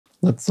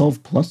Let's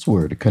solve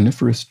PlusWord,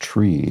 coniferous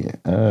tree.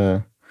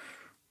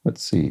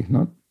 Let's see,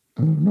 not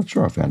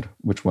sure offhand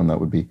which one that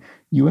would be.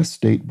 U.S.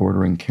 state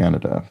bordering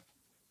Canada.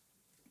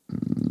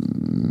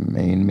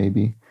 Maine,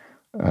 maybe,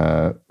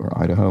 or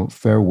Idaho.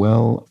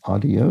 Farewell,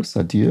 adios,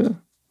 adieu.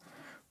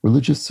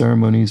 Religious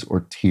ceremonies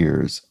or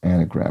tears.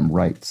 Anagram,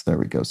 rights. There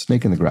we go.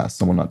 Snake in the grass,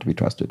 someone not to be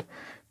trusted.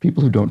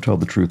 People who don't tell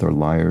the truth are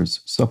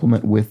liars.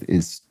 Supplement with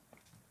is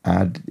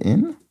add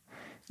in.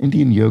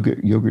 Indian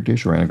yogurt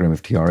dish or anagram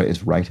of tiara is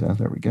raita.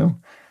 There we go.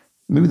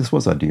 Maybe this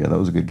was idea. That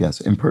was a good guess.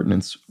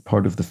 Impertinence,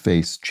 part of the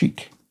face,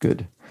 cheek.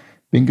 Good.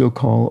 Bingo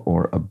call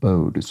or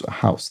abode is a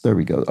house. There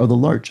we go. Oh, the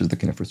larch is the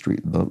coniferous tree.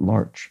 The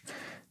larch.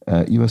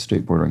 U.S.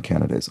 state border in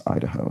Canada is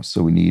Idaho.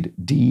 So we need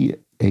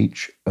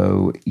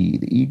D-H-O-E.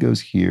 The E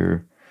goes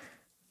here.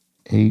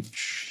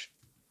 H-D-O.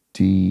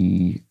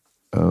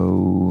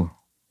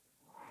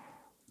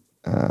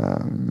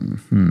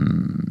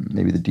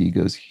 Maybe the D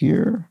goes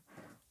here.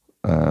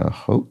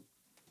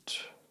 Hoped?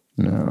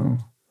 No.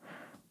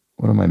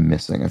 What am I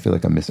missing? I feel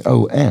like I'm missing.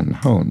 Oh, N,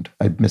 honed.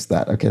 I missed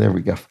that. Okay, there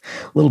we go. A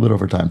little bit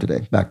over time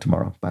today. Back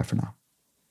tomorrow. Bye for now.